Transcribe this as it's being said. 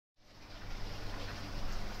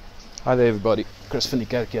Hi there everybody, Chris van die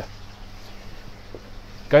Kerk here.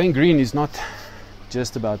 Going green is not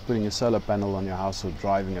just about putting a solar panel on your house or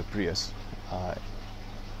driving a Prius.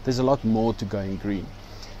 There's a lot more to going green.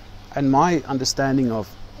 And my understanding of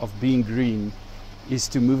being green is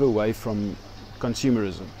to move away from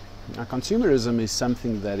consumerism. Now, consumerism is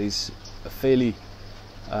something that is a fairly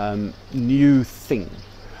new thing.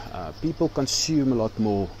 People consume a lot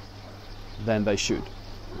more than they should.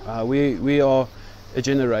 We are a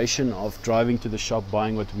generation of driving to the shop,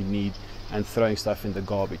 buying what we need and throwing stuff in the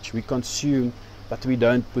garbage. We consume, but we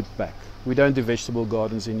don't put back. We don't do vegetable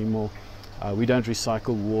gardens anymore. We don't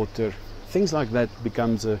recycle water. Things like that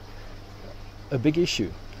becomes a big issue.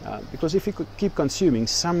 Because if you keep consuming,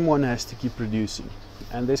 someone has to keep producing.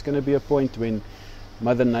 And there's going to be a point when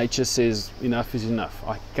Mother Nature says enough is enough.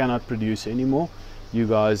 I cannot produce anymore. You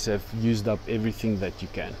guys have used up everything that you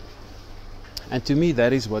can. And to me,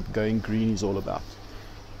 that is what going green is all about.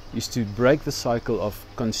 Is to break the cycle of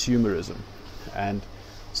consumerism and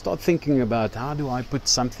start thinking about how do I put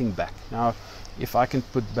something back. Now, if I can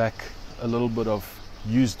put back a little bit of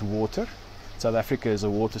used water, South Africa is a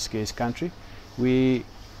water scarce country. We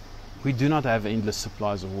do not have endless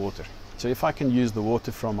supplies of water. So if I can use the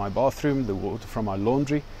water from my bathroom, the water from my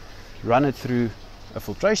laundry, run it through a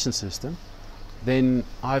filtration system, then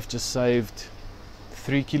I've just saved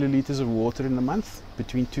 3 kiloliters of water in a month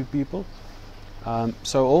between 2 people.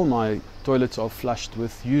 So all my toilets are flushed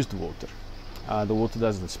with used water. The water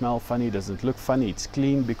doesn't smell funny, doesn't look funny, it's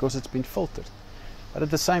clean because it's been filtered. But at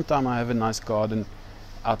the same time, I have a nice garden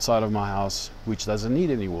outside of my house which doesn't need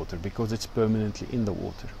any water because it's permanently in the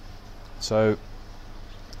water. So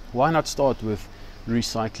why not start with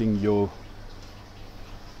recycling your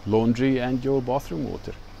laundry and your bathroom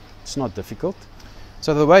water? It's not difficult.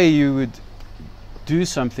 So the way you would do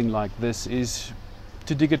something like this is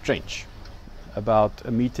to dig a trench about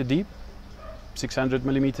 1 meter deep, 600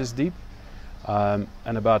 millimeters deep, and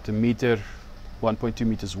about 1 meter, 1.2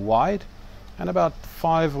 meters wide, and about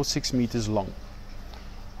 5 or 6 meters long,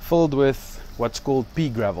 filled with what's called pea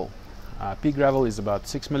gravel. Pea gravel is about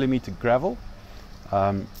 6 millimeter gravel,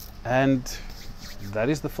 and that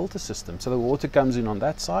is the filter system. So the water comes in on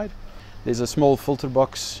that side. There's a small filter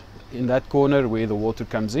box in that corner where the water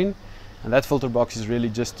comes in, and that filter box is really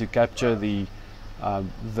just to capture the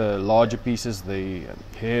larger pieces, the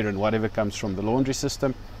hair and whatever comes from the laundry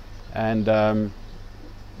system, and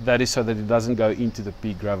that is so that it doesn't go into the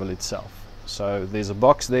pea gravel itself. So there's a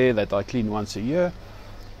box there that I clean once a year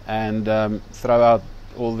and throw out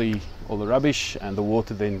all the rubbish, and the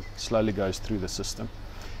water then slowly goes through the system.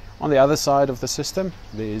 On the other side of the system,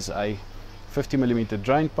 there's a 50 millimeter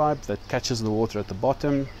drain pipe that catches the water at the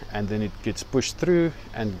bottom, and then it gets pushed through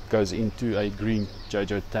and goes into a green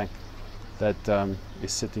JoJo tank that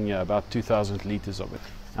is sitting here, about 2,000 liters of it.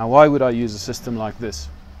 Now, why would I use a system like this?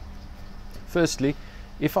 Firstly,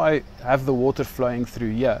 if I have the water flowing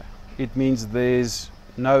through here, it means there's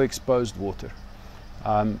no exposed water.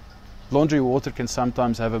 Laundry water can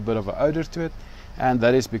sometimes have a bit of an odor to it, and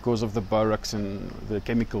that is because of the borax and the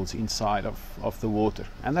chemicals inside of the water.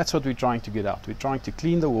 And that's what we're trying to get out. We're trying to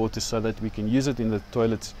clean the water so that we can use it in the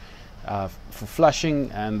toilets for flushing,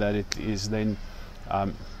 and that it is then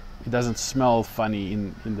it doesn't smell funny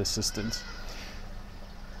in the cisterns.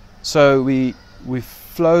 So we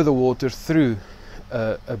flow the water through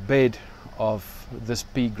a bed of this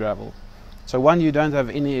pea gravel. So one, you don't have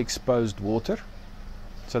any exposed water.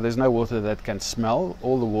 So there's no water that can smell.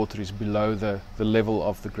 All the water is below the level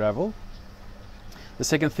of the gravel. The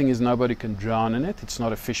second thing is nobody can drown in it. It's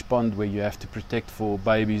not a fish pond where you have to protect for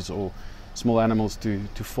babies or small animals to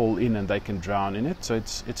fall in and they can drown in it. So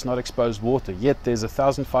it's not exposed water. Yet there's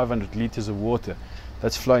 1,500 liters of water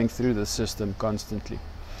that's flowing through the system constantly.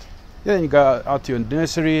 Then you go out to your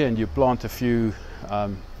nursery and you plant a few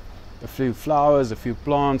flowers, a few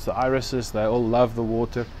plants, the irises. They all love the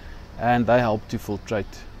water, and they help to filtrate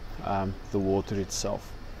the water itself.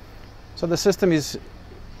 So the system is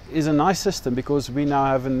a nice system because we now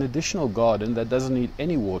have an additional garden that doesn't need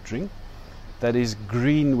any watering, that is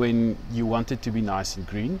green when you want it to be nice and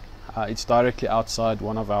green. It's directly outside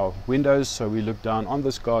one of our windows, so we look down on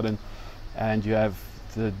this garden and you have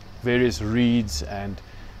the various reeds and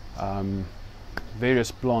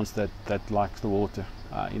various plants that like the water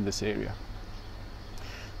in this area.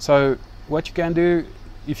 So what you can do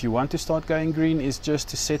if you want to start going green is just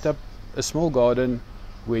to set up a small garden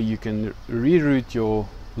where you can reroute your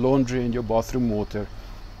laundry and your bathroom water,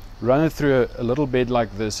 run it through a little bed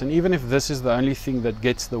like this, and even if this is the only thing that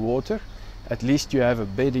gets the water, at least you have a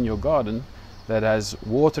bed in your garden that has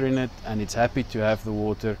water in it and it's happy to have the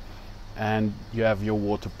water, and you have your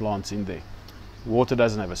water plants in there. Water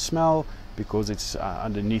doesn't have a smell because it's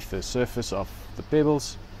underneath the surface of the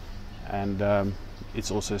pebbles, and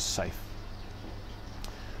it's also safe.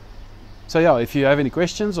 So yeah, if you have any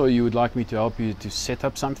questions or you would like me to help you to set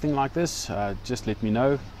up something like this, just let me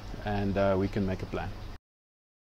know, and we can make a plan.